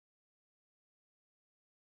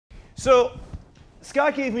So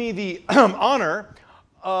Scott gave me the honor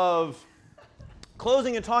of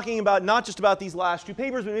closing and talking about not just about these last two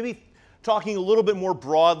papers, but maybe talking a little bit more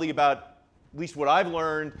broadly about at least what I've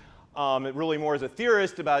learned, really more as a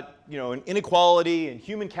theorist, about inequality and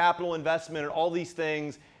human capital investment and all these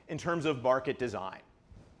things in terms of market design.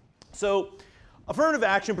 So affirmative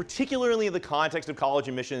action, particularly in the context of college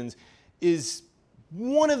admissions, is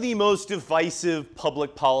one of the most divisive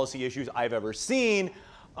public policy issues I've ever seen.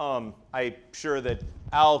 I'm sure that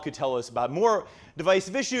Al could tell us about more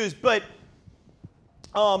divisive issues, but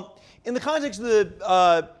in the context of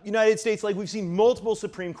the United States, we've seen multiple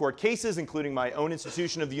Supreme Court cases, including my own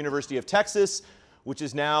institution of the University of Texas, which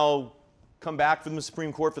has now come back from the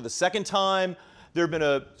Supreme Court for the second time. There have been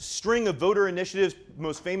a string of voter initiatives,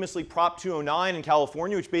 most famously Prop 209 in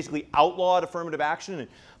California, which basically outlawed affirmative action in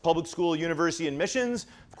public school university admissions.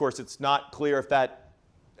 Of course, it's not clear if that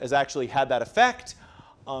has actually had that effect.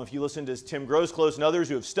 If you listen to Tim Grosclose and others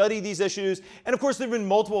who have studied these issues. And of course, there have been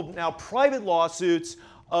multiple now private lawsuits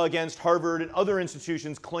against Harvard and other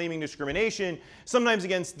institutions claiming discrimination, sometimes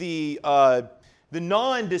against the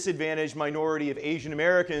non-disadvantaged minority of Asian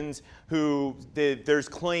Americans who there's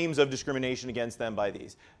claims of discrimination against them by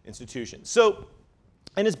these institutions. So,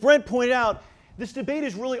 and as Brent pointed out, this debate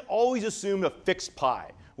has really always assumed a fixed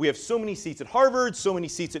pie. We have so many seats at Harvard, so many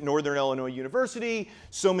seats at Northern Illinois University,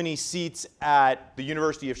 so many seats at the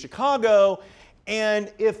University of Chicago,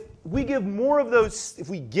 and if we give more of those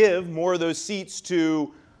seats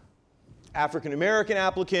to African American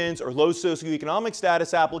applicants or low socioeconomic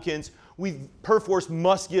status applicants, we perforce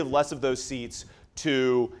must give less of those seats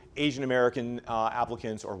to Asian American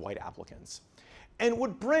applicants or white applicants. And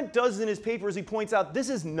what Brent does in his paper is he points out this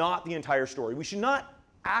is not the entire story. We should not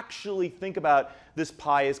actually think about this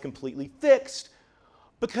pie as completely fixed,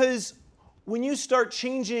 because when you start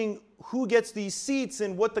changing who gets these seats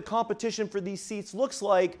and what the competition for these seats looks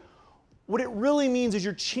like, what it really means is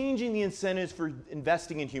you're changing the incentives for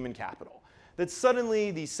investing in human capital. That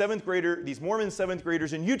suddenly these Mormon seventh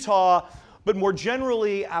graders in Utah, but more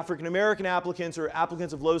generally African American applicants or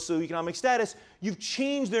applicants of low socioeconomic status, you've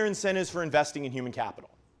changed their incentives for investing in human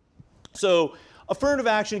capital. So affirmative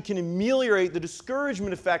action can ameliorate the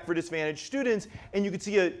discouragement effect for disadvantaged students, and you can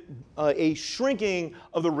see a shrinking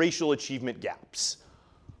of the racial achievement gaps.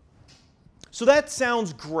 So that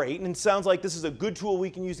sounds great, and it sounds like this is a good tool we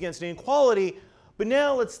can use against inequality, but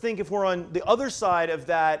now let's think if we're on the other side of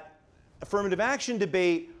that affirmative action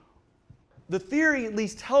debate, the theory at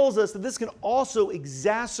least tells us that this can also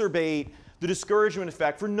exacerbate the discouragement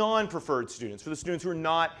effect for non-preferred students, for the students who are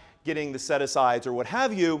not getting the set-asides or what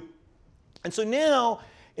have you. And so now,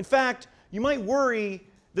 in fact, you might worry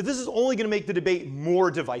that this is only going to make the debate more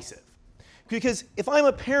divisive. Because if I'm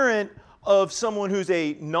a parent of someone who's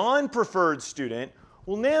a non-preferred student,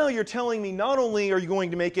 well, now you're telling me not only are you going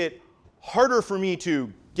to make it harder for me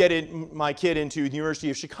to get my kid into the University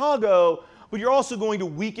of Chicago, but you're also going to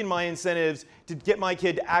weaken my incentives to get my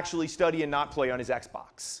kid to actually study and not play on his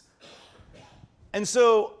Xbox. And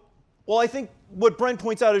so, well, I think what Brent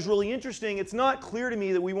points out is really interesting. It's not clear to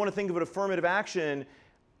me that we want to think of an affirmative action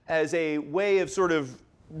as a way of sort of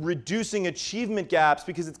reducing achievement gaps,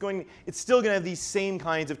 because it's still going to have these same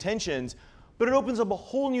kinds of tensions. But it opens up a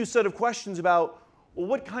whole new set of questions about, well,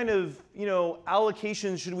 what kind of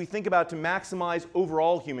allocations should we think about to maximize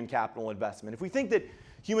overall human capital investment? If we think that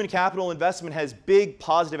human capital investment has big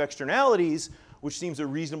positive externalities, which seems a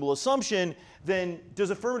reasonable assumption, then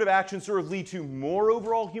does affirmative action sort of lead to more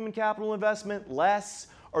overall human capital investment, less?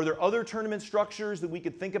 Are there other tournament structures that we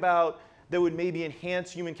could think about that would maybe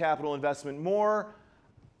enhance human capital investment more?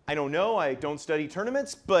 I don't know. I don't study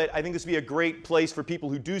tournaments, but I think this would be a great place for people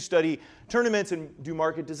who do study tournaments and do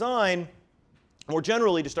market design, more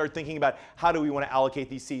generally, to start thinking about how do we want to allocate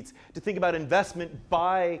these seats, to think about investment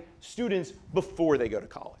by students before they go to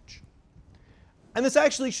college. And this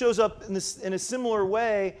actually shows up in a similar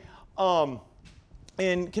way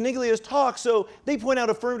in Caniglia's talk. So they point out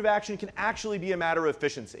affirmative action can actually be a matter of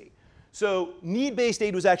efficiency. So need-based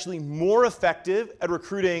aid was actually more effective at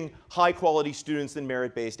recruiting high-quality students than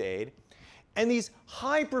merit-based aid. And these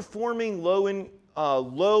high-performing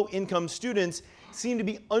low-income students seem to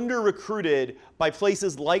be under-recruited by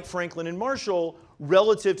places like Franklin and Marshall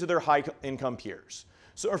relative to their high-income peers.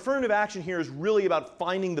 So affirmative action here is really about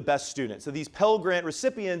finding the best students. So these Pell Grant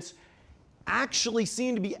recipients actually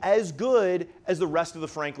seem to be as good as the rest of the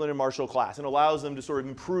Franklin and Marshall class, and allows them to sort of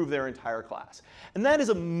improve their entire class. And that is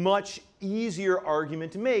a much easier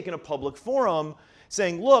argument to make in a public forum,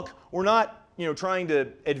 saying, look, we're not trying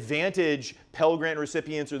to advantage Pell Grant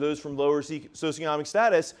recipients or those from lower socioeconomic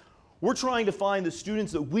status. We're trying to find the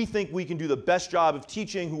students that we think we can do the best job of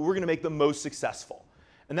teaching, who we're going to make the most successful.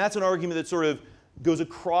 And that's an argument that sort of goes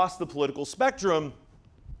across the political spectrum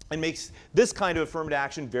and makes this kind of affirmative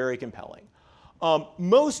action very compelling.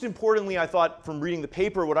 Most importantly, I thought from reading the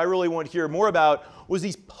paper, what I really want to hear more about was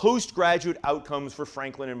these postgraduate outcomes for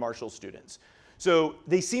Franklin and Marshall students. So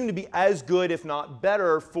they seem to be as good, if not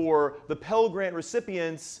better, for the Pell Grant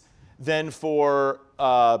recipients than for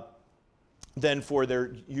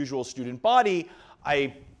their usual student body.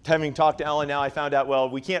 Having talked to Alan now, I found out, well,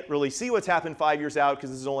 we can't really see what's happened 5 years out because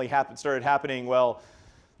this has only started happening, well,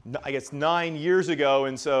 I guess 9 years ago,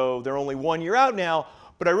 and so they're only 1 year out now.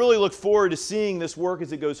 But I really look forward to seeing this work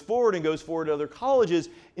as it goes forward and goes forward to other colleges,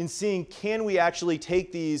 and seeing, can we actually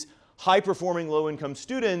take these high-performing low-income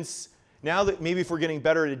students, now that maybe if we're getting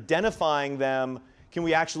better at identifying them, can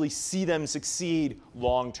we actually see them succeed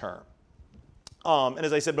long-term? And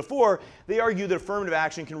as I said before, they argue that affirmative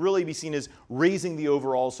action can really be seen as raising the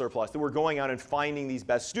overall surplus, that we're going out and finding these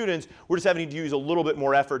best students. We're just having to use a little bit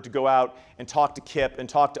more effort to go out and talk to KIPP and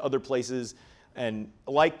talk to other places and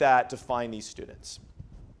like that to find these students.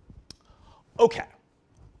 Okay.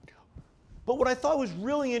 But what I thought was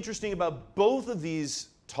really interesting about both of these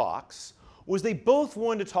talks was they both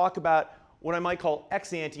wanted to talk about what I might call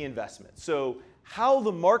ex-ante investment. So how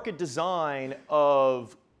the market design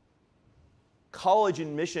of college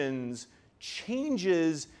admissions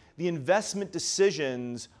changes the investment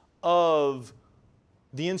decisions of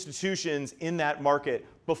the institutions in that market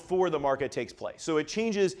before the market takes place. So it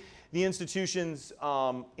changes the institutions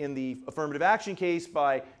in the affirmative action case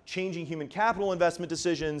by changing human capital investment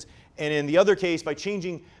decisions, and in the other case by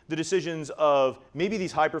changing the decisions of maybe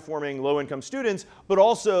these high-performing low-income students, but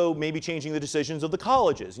also maybe changing the decisions of the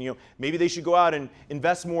colleges. You know, maybe they should go out and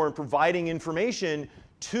invest more in providing information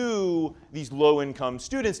to these low-income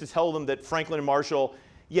students to tell them that Franklin and Marshall,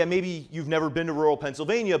 yeah, maybe you've never been to rural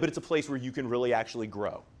Pennsylvania, but it's a place where you can really actually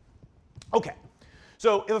grow. Okay.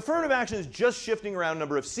 So if affirmative action is just shifting around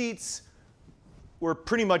number of seats, we're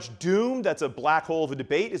pretty much doomed. That's a black hole of a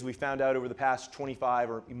debate, as we found out over the past 25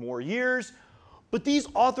 or more years. But these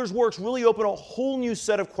authors' works really open a whole new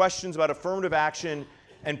set of questions about affirmative action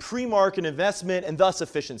and pre-market investment and thus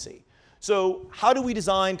efficiency. So how do we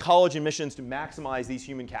design college admissions to maximize these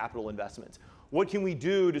human capital investments? What can we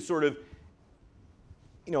do to sort of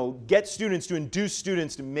get students, to induce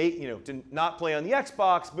students to make, to not play on the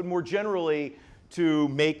Xbox, but more generally to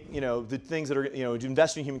make, the things that are, to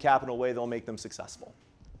invest in human capital in a way that'll make them successful.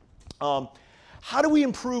 How do we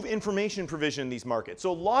improve information provision in these markets?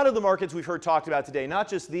 So a lot of the markets we've heard talked about today, not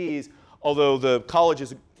just these, although the college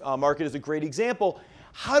market is a great example,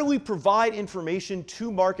 how do we provide information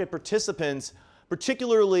to market participants,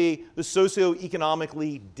 particularly the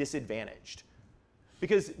socioeconomically disadvantaged?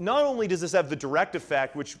 Because not only does this have the direct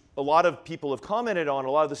effect, which a lot of people have commented on,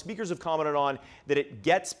 a lot of the speakers have commented on, that it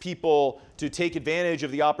gets people to take advantage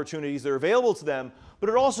of the opportunities that are available to them, but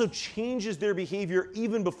it also changes their behavior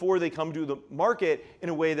even before they come to the market in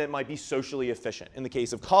a way that might be socially efficient. In the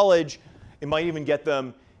case of college, it might even get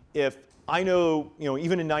them, if I know,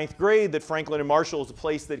 even in 9th grade, that Franklin and Marshall is a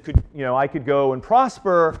place that could, I could go and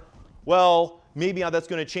prosper, well, maybe that's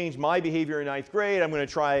going to change my behavior in 9th grade. I'm going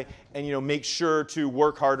to try and make sure to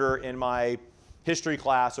work harder in my history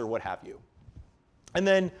class or what have you. And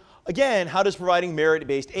then again, how does providing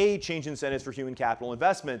merit-based aid change incentives for human capital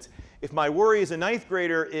investments? If my worry as a 9th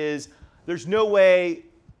grader is there's no way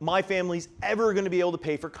my family's ever going to be able to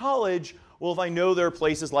pay for college, well, if I know there are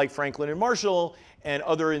places like Franklin and Marshall and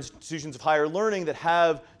other institutions of higher learning that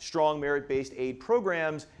have strong merit-based aid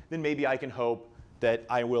programs, then maybe I can hope that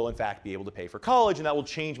I will, in fact, be able to pay for college, and that will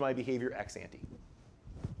change my behavior ex ante.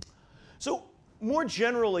 So more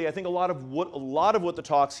generally, I think a lot of what the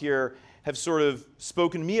talks here have sort of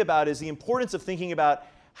spoken to me about is the importance of thinking about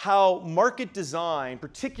how market design,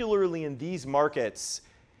 particularly in these markets,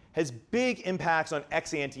 has big impacts on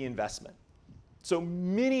ex ante investment. So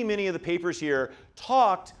many of the papers here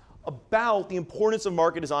talked about the importance of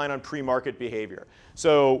market design on pre-market behavior.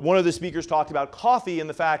 So one of the speakers talked about coffee and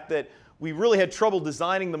the fact that we really had trouble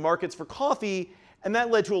designing the markets for coffee, and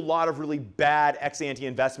that led to a lot of really bad ex-ante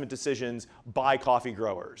investment decisions by coffee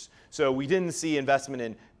growers. So we didn't see investment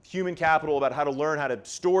in human capital about how to learn how to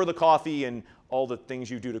store the coffee and all the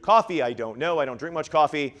things you do to coffee. I don't know. I don't drink much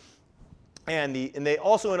coffee. And they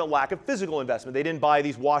also had a lack of physical investment. They didn't buy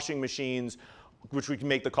these washing machines, which we can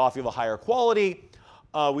make the coffee of a higher quality.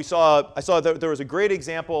 I saw that there was a great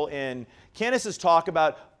example in Candace's talk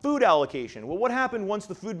about food allocation. Well, what happened once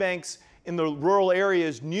the food banks in the rural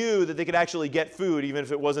areas knew that they could actually get food, even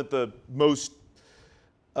if it wasn't the most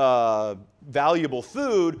valuable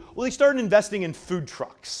food? Well, they started investing in food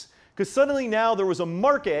trucks. because suddenly now there was a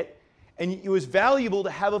market, and it was valuable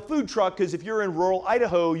to have a food truck, because if you're in rural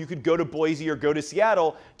Idaho, you could go to Boise or go to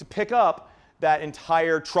Seattle to pick up that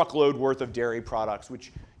entire truckload worth of dairy products,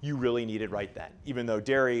 which you really needed right then, even though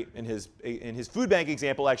dairy in his food bank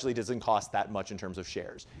example actually doesn't cost that much in terms of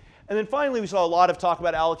shares. And then finally, we saw a lot of talk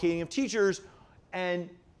about allocating of teachers. And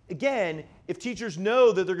again, if teachers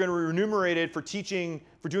know that they're going to be remunerated for teaching,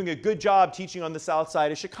 for doing a good job teaching on the south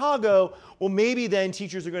side of Chicago, well, maybe then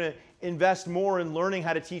teachers are going to invest more in learning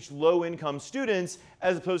how to teach low-income students,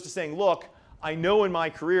 as opposed to saying, look, I know in my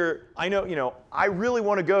career, I really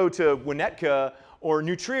want to go to Winnetka or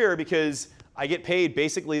New Trier because I get paid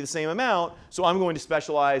basically the same amount, so I'm going to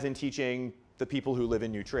specialize in teaching the people who live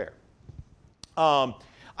in New Trier. I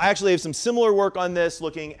actually have some similar work on this,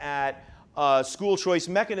 looking at school choice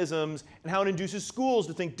mechanisms and how it induces schools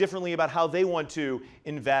to think differently about how they want to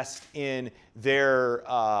invest in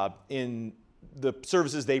in the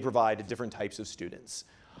services they provide to different types of students.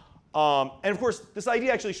 And of course, this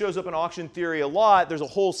idea actually shows up in auction theory a lot. There's a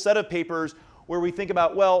whole set of papers where we think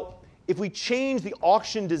about, well, if we change the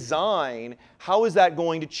auction design, how is that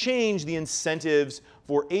going to change the incentives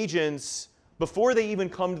for agents before they even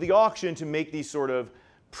come to the auction to make these sort of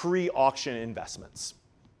pre-auction investments?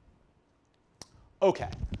 Okay,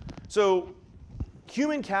 so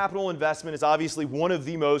human capital investment is obviously one of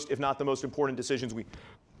the most, if not the most important decisions we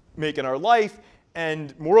make in our life.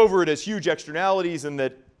 And moreover, it has huge externalities in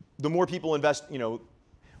that the more people invest,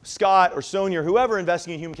 Scott or Sonia or whoever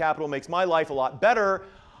investing in human capital makes my life a lot better.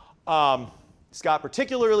 Scott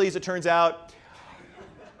particularly, as it turns out.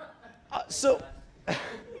 So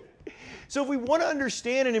if we want to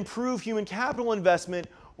understand and improve human capital investment,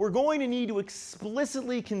 we're going to need to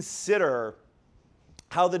explicitly consider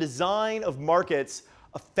how the design of markets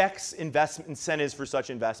affects investment incentives for such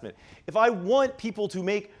investment. If I want people to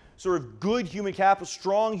make sort of good human capital,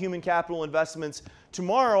 strong human capital investments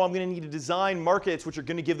tomorrow, I'm going to need to design markets which are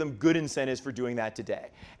going to give them good incentives for doing that today.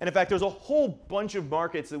 And in fact, there's a whole bunch of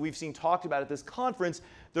markets that we've seen talked about at this conference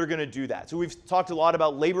that are going to do that. So we've talked a lot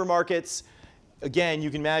about labor markets. Again, you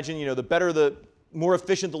can imagine, the more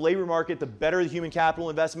efficient the labor market, the better the human capital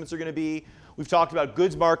investments are going to be. We've talked about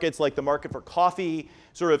goods markets like the market for coffee.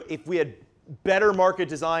 Sort of if we had better market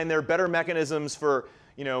design there, better mechanisms for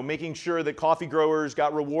making sure that coffee growers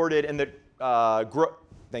got rewarded and that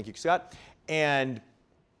thank you, Scott, and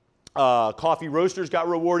coffee roasters got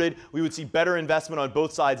rewarded, we would see better investment on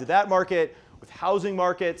both sides of that market. With housing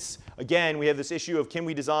markets, again, we have this issue of can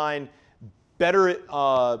we design better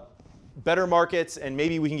markets, and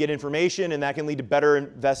maybe we can get information, and that can lead to better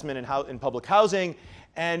investment in public housing.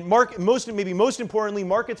 And maybe most importantly,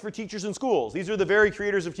 markets for teachers and schools. These are the very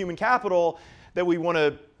creators of human capital that we want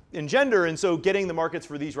to engender, and so getting the markets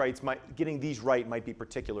for these getting these right might be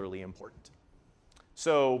particularly important.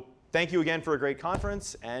 So thank you again for a great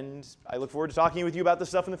conference, and I look forward to talking with you about this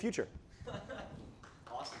stuff in the future.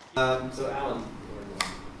 Awesome. So Alan.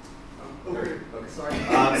 Okay. Sorry.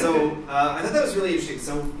 I thought that was really interesting.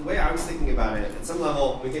 So the way I was thinking about it, at some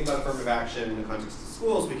level, when we think about affirmative action in the context of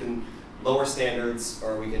schools, we can lower standards,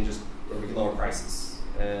 or we can lower prices.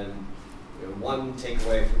 And one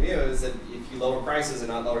takeaway from you is that if you lower prices and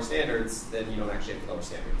not lower standards, then you don't actually have to lower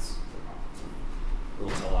standards. A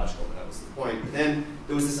little teleological, but that was the point. And then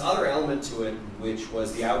there was this other element to it, which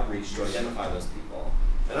was the outreach to identify those people.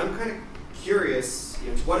 And I'm kind of curious,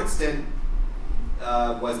 to what extent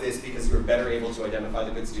was this because you were better able to identify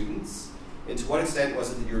the good students? And to what extent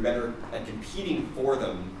was it that you were better at competing for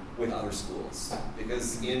them with other schools?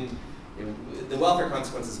 Because the welfare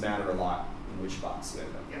consequences matter a lot in which box you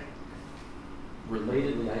end up. Yeah.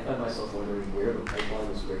 Relatedly, I find myself wondering where the pipeline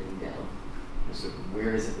is breaking down. So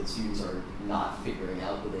where is it that students are not figuring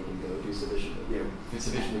out that they can go to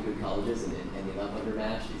sufficiently good colleges and ending up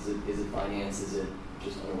undermatched? Is it finance? Is it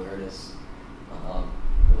just unawareness?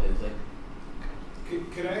 Relatedly.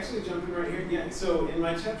 Could I actually jump in right here? Yeah. So in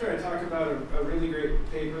my chapter, I talk about a really great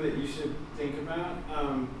paper that you should think about.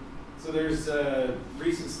 So there's a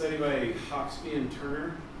recent study by Hawksby and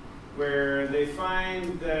Turner where they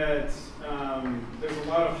find that there's a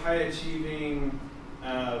lot of high-achieving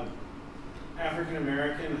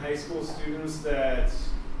African-American high school students that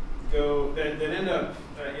end up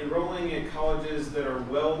enrolling at colleges that are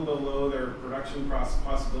well below their production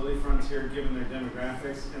possibility frontier given their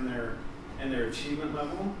demographics and their achievement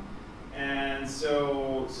level. And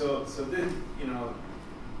so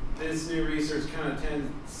this new research kind of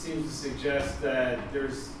seems to suggest that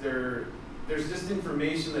there's just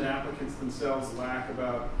information that applicants themselves lack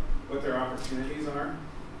about what their opportunities are.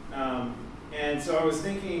 And so I was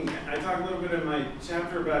thinking, I talk a little bit in my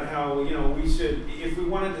chapter about how we should, if we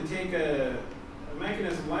wanted to take a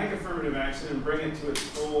mechanism like affirmative action and bring it to its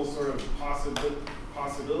full sort of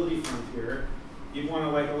possibility frontier, you'd want to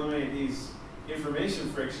like eliminate these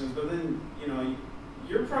information frictions. But then, you know,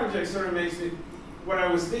 your project sort of makes me. What I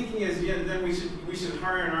was thinking is, yeah, then we should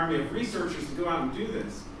hire an army of researchers to go out and do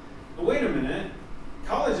this. But wait a minute,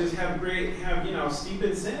 colleges have you know, steep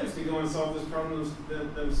incentives to go and solve this problem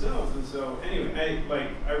themselves. And so anyway,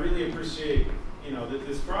 I really appreciate, you know,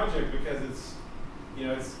 this project, because it's, you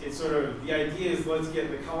know, it's sort of, the idea is let's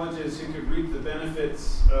get the colleges who could reap the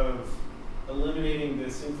benefits of eliminating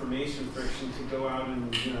this information friction to go out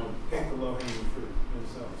and, you know, pick the low-hanging fruit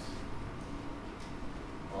themselves.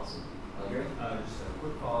 Awesome. Andre? Just a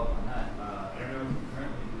quick follow-up on that. I don't know if you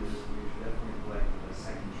currently do this, but you should definitely collect the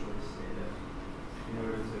second choice data in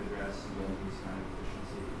order to address these kind of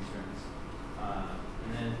efficiency concerns. And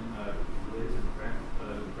then related to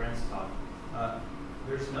Brent's talk,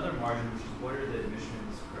 there's another margin, which is what are the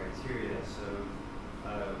admissions criteria? So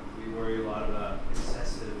we worry a lot about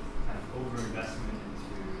excessive kind of overinvestment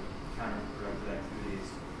into counterproductive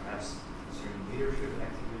activities, perhaps certain leadership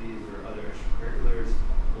activities or other extracurriculars,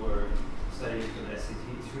 or studying for the SAT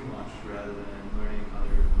too much rather than learning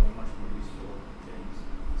other much more useful things.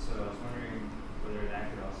 So I was wondering whether that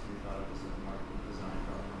could also be thought of as a market design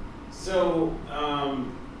problem. So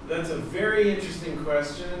that's a very interesting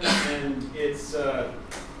question, and it's so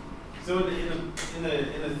in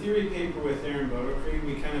the theory paper with Aaron Bodocree,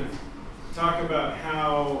 we kind of talk about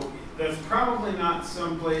how that's probably not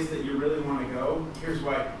some place that you really want to go. Here's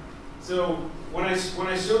why. So when I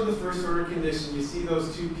showed the first order condition, you see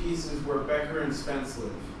those two pieces where Becker and Spence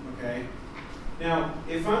live, okay? Now,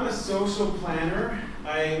 if I'm a social planner,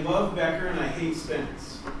 I love Becker and I hate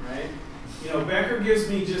Spence, right? You know, Becker gives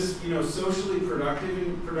me just, you know, socially productive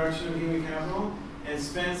in production of human capital, and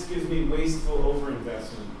Spence gives me wasteful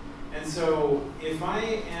overinvestment. And so if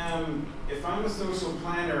I'm a social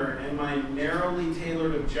planner and my narrowly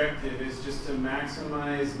tailored objective is just to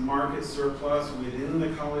maximize market surplus within the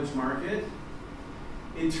college market,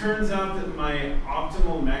 it turns out that my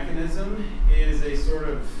optimal mechanism is a sort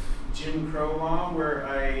of Jim Crow law where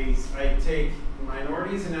I take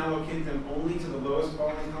minorities and allocate them only to the lowest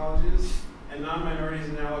quality colleges and non-minorities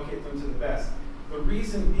and allocate them to the best. The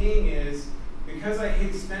reason being is, because I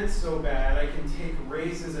hate Spence so bad, I can take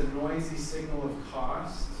race as a noisy signal of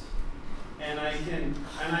cost, and I can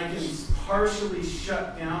partially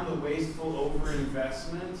shut down the wasteful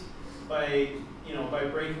overinvestment by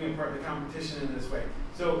breaking apart the competition in this way.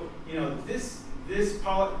 So, you know, this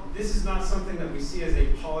is not something that we see as a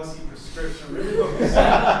policy prescription. Really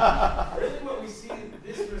what we see,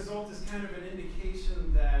 this result is kind of an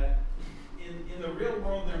indication that in the real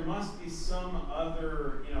world there must be some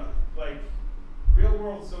other, you know, like, real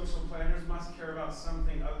world social planners must care about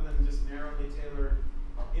something other than just narrowly tailored,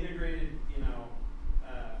 integrated, you know,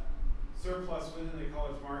 surplus within the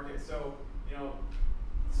college market. So, you know,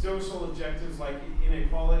 social objectives like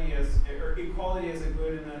inequality or equality as a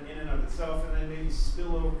good in and of itself, and then maybe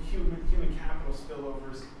spillover, human capital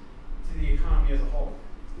spillovers to the economy as a whole.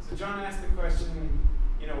 So John asked the question,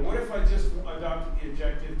 you know, what if I just adopted the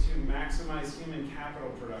objective to maximize human capital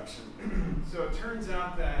production? So it turns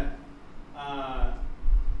out that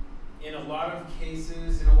in a lot of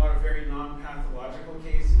cases, in a lot of very non-pathological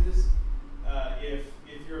cases,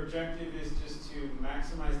 if your objective is just to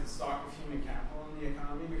maximize the stock of human capital in the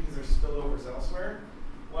economy because there's spillovers elsewhere,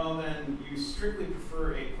 well then you strictly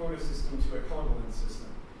prefer a quota system to a colorblind system.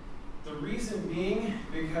 The reason being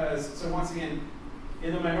because, so once again,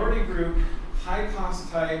 in the minority group, high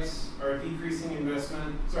cost types are decreasing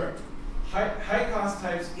investment, high cost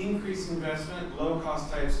types increase investment, low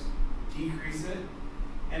cost types decrease it.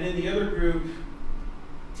 And in the other group,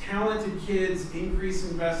 talented kids increase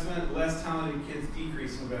investment, less talented kids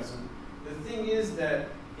decrease investment. The thing is that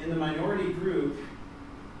in the minority group,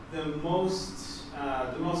 the most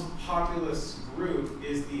populous group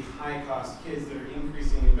is the high cost kids that are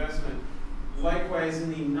increasing investment. Likewise,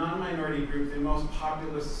 in the non-minority group, the most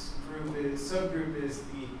populous subgroup is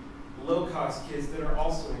the low cost kids that are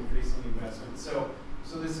also increasing investment. So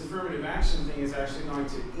this affirmative action thing is actually going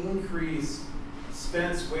to increase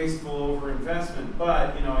Spence wasteful overinvestment,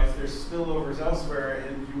 but you know, if there's spillovers elsewhere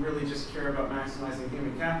and you really just care about maximizing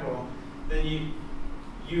human capital, then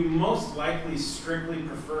you most likely strictly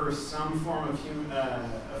prefer some form of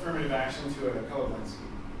affirmative action to a colorblind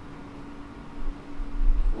scheme.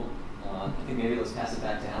 Cool. I think maybe let's pass it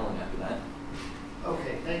back to Alan after that.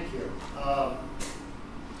 Okay, thank you.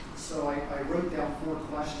 So I wrote down 4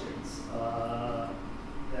 questions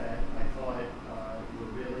that I thought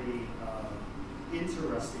were really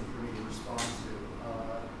interesting for me to respond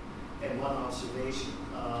to. and one observation.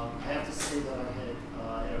 I have to say that and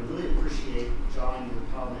I really appreciate, John, your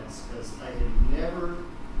comments, because I had never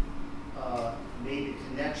made a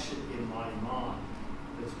connection in my mind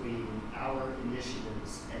between our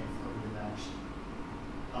initiatives and affirmative action.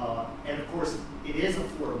 And of course, it is a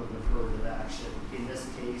form of affirmative action, in this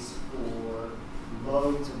case for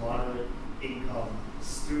low to moderate income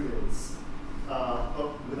students,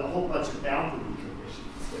 with a whole bunch of boundary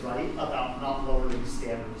conditions, right, about not lowering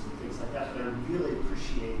standards and things like that. But I really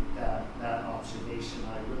appreciate that observation.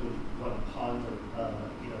 I really want to ponder,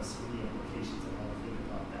 some of the implications of how to think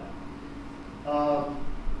about that.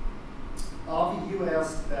 Avi, you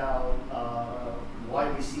asked about why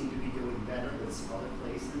we seem to be doing better than some other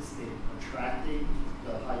places in attracting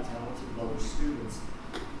the high talented lower students.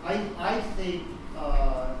 I think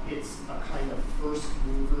it's a kind of first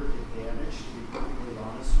mover advantage, to be perfectly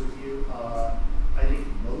honest with you. I think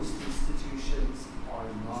most institutions are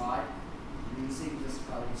not using this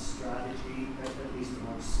kind of strategy, at least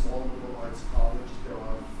among small liberal arts colleges. There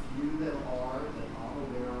are a few that are, that I'm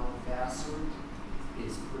aware of. Vassar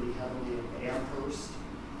is pretty heavily in Amherst,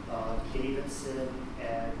 Davidson,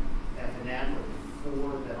 and FNN are the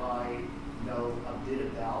four that I know a bit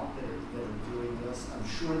about that are doing this. I'm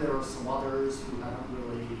sure there are some others who haven't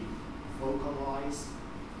really vocalized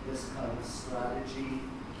this kind of strategy.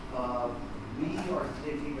 We are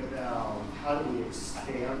thinking about how do we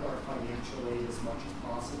expand our financial aid as much as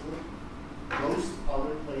possible. Most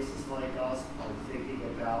other places like us are thinking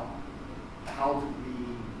about how do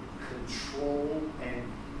we control and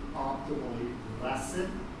optimally lessen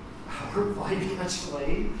our financial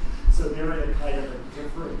aid. So they're in a kind of a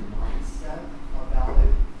different mindset about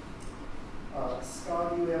it.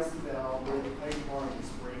 Scott, you asked about where the pipeline is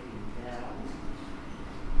breaking down.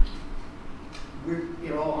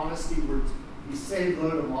 In all honesty, we say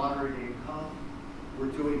low to moderate income. We're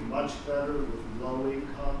doing much better with low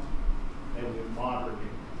income than with moderate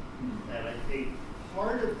income. And I think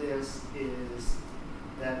part of this is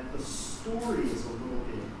that the story is a little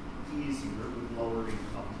bit easier with lower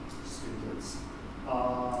income students.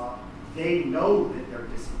 They know that they're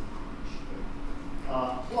disadvantaged.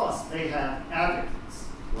 Plus, they have advocates,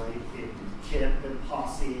 right, in KIP and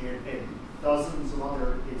Posse and dozens of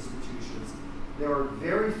other institutions. There are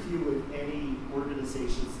very few, if any,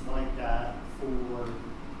 organizations like that for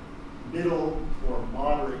middle or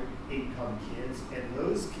moderate income kids. And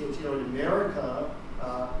those kids, in America,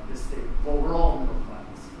 we're all middle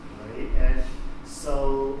class, right? And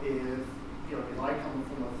so if I come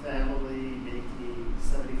from a family making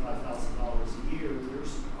 $75,000 a year,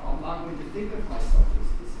 I'm not going to think of myself as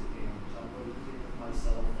disadvantaged. I'm going to think of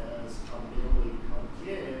myself as a middle income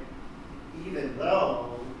kid, even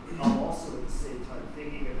though I'm also at the same time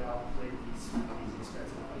thinking about like these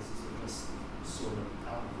expensive prices are just sort of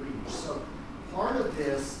out of reach. So part of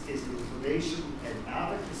this is an information and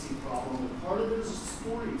advocacy problem, and part of it is a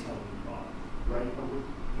storytelling problem, right? But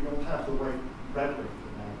we don't have the right rhetoric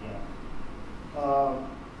for that yet.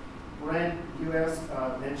 Brent, you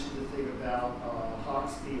mentioned the thing about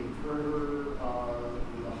Hawksby and Turner,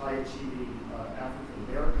 the high-achieving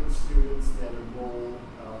African-American students that enroll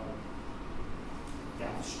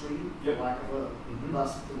downstream, for lack of a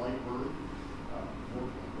less polite word, more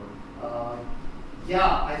polite word.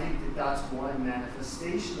 Yeah, I think that's one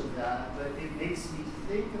manifestation of that, but it makes me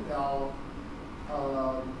think about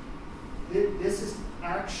this is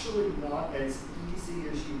actually not as easy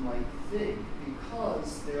as you might think,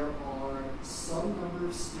 because there are some number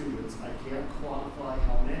of students, I can't quantify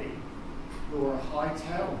how many, who are high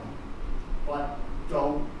talent, but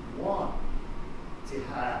don't want to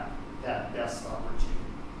have that best opportunity.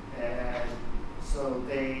 And so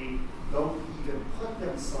they don't even put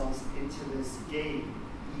themselves into this game,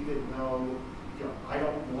 even though I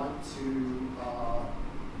don't want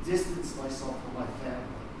to distance myself from my family.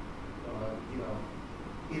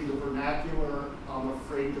 In the vernacular, I'm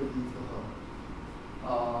afraid to leave the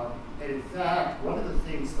home. And in fact, one of the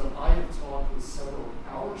things that I have talked with several of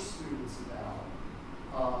our students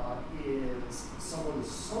about is some of the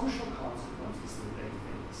social consequences that they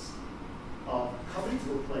face of coming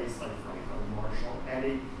to a place like Franklin Marshall, and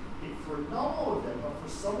it for not all of them, but for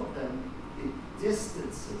some of them, it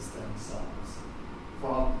distances themselves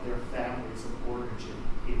from their families of origin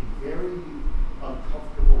in very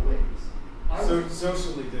uncomfortable ways. So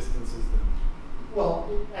socially distances them. Well,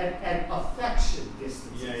 and affection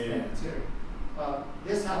distances them too.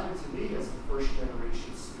 This happened to me as a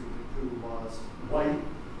first-generation student who was white,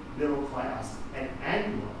 middle class, and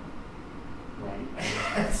Anglo. Right?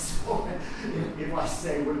 And so if I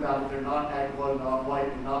say, what about if they're not Anglo, not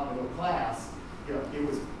white, and not middle class, it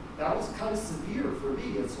was that was kind of severe for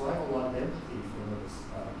me, and so I have a lot of empathy for those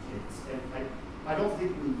kids. And I don't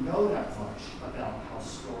think we know that much about how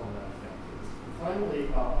strong that effect is. And finally,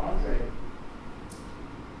 Andre,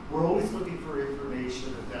 we're always looking for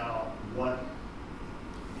information about what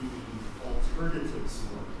the alternatives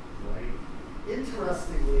were, right?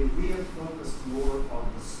 Interestingly, we have focused more on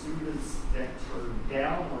the students that turned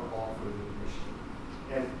down our offer of admission,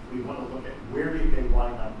 and we want to look at where did they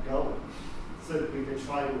wind up going, so that we can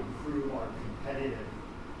try to improve our competitive.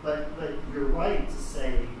 But you're right to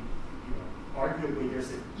say, you know, arguably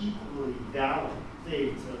there's an equally valid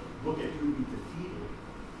thing to look at who we defeated.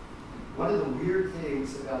 One of the weird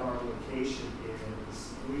things about our location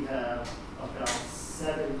is we have about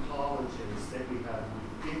 7 colleges that we have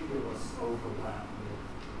ridiculous overlap with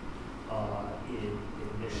in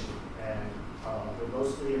Michigan, and they're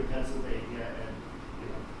mostly in Pennsylvania, and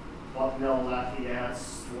Bucknell, Lafayette,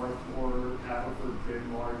 Swarthmore, Haverford, Bryn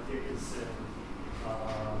Mawr, Dickinson,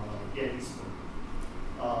 Gettysburg.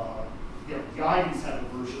 The Ivies have a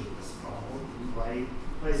version of this problem, right?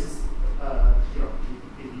 Places,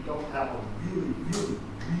 if you don't have a really, really,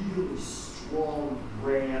 really strong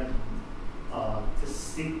brand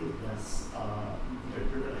distinctiveness,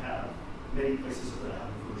 you're going to have, many places are going to have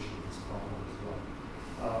a version of this problem as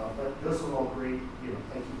well. But those are all great,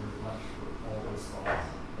 thank you very much for all those thoughts.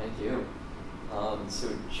 Thank you. So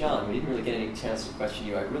John, we didn't really get any chance to question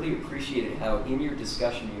you. I really appreciated how in your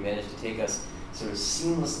discussion you managed to take us sort of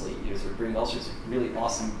seamlessly, sort of bring all sorts of really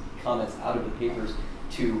awesome comments out of the papers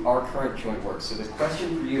to our current joint work. So the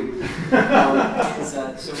question for you is,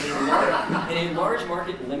 so in a large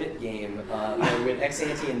market limit game with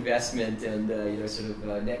ex-ante investment and sort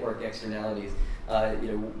of network externalities,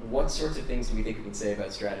 what sorts of things do we think we can say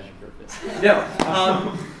about strategy purpose? No.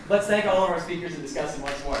 Let's thank all of our speakers and discuss them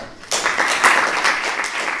once more.